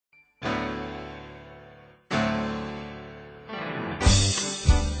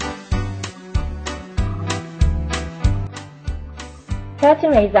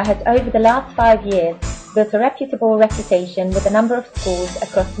Curtain Raiser has over the last 5 years built a reputable reputation with a number of schools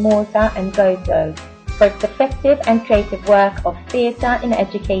across Malta and Gozo for its effective and creative work of theatre in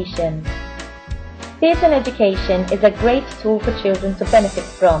education. Theatre in education is a great tool for children to benefit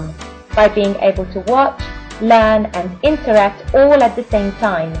from by being able to watch, learn and interact all at the same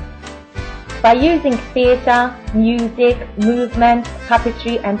time. By using theatre, music, movement,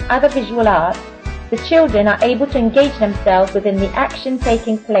 puppetry and other visual arts, the children are able to engage themselves within the action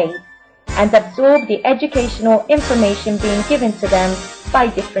taking place and absorb the educational information being given to them by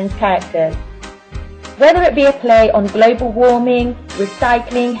different characters. Whether it be a play on global warming,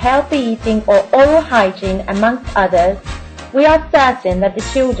 recycling, healthy eating or oral hygiene amongst others, we are certain that the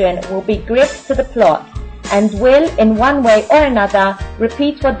children will be gripped to the plot and will, in one way or another,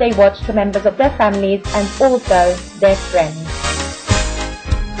 repeat what they watch to members of their families and also their friends.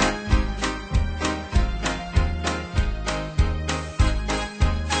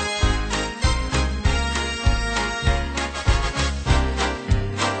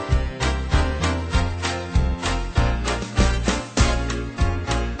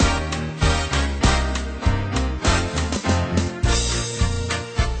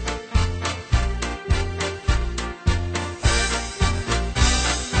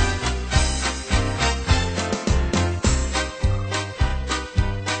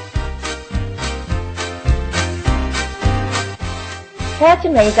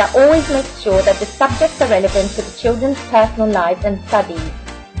 Curtain Raiser always makes sure that the subjects are relevant to the children's personal lives and studies,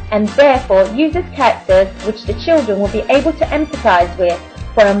 and therefore uses characters which the children will be able to empathize with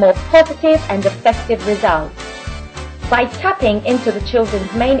for a more positive and effective result. By tapping into the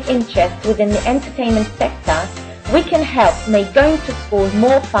children's main interests within the entertainment sector, we can help make going to school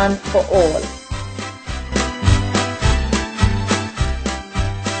more fun for all.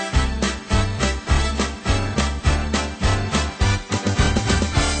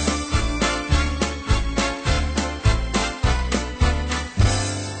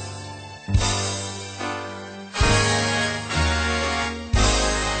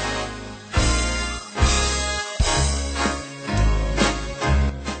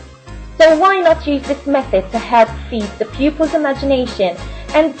 So why not use this method to help feed the pupils' imagination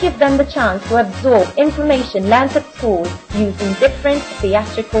and give them the chance to absorb information learnt at school using different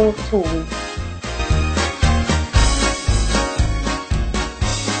theatrical tools?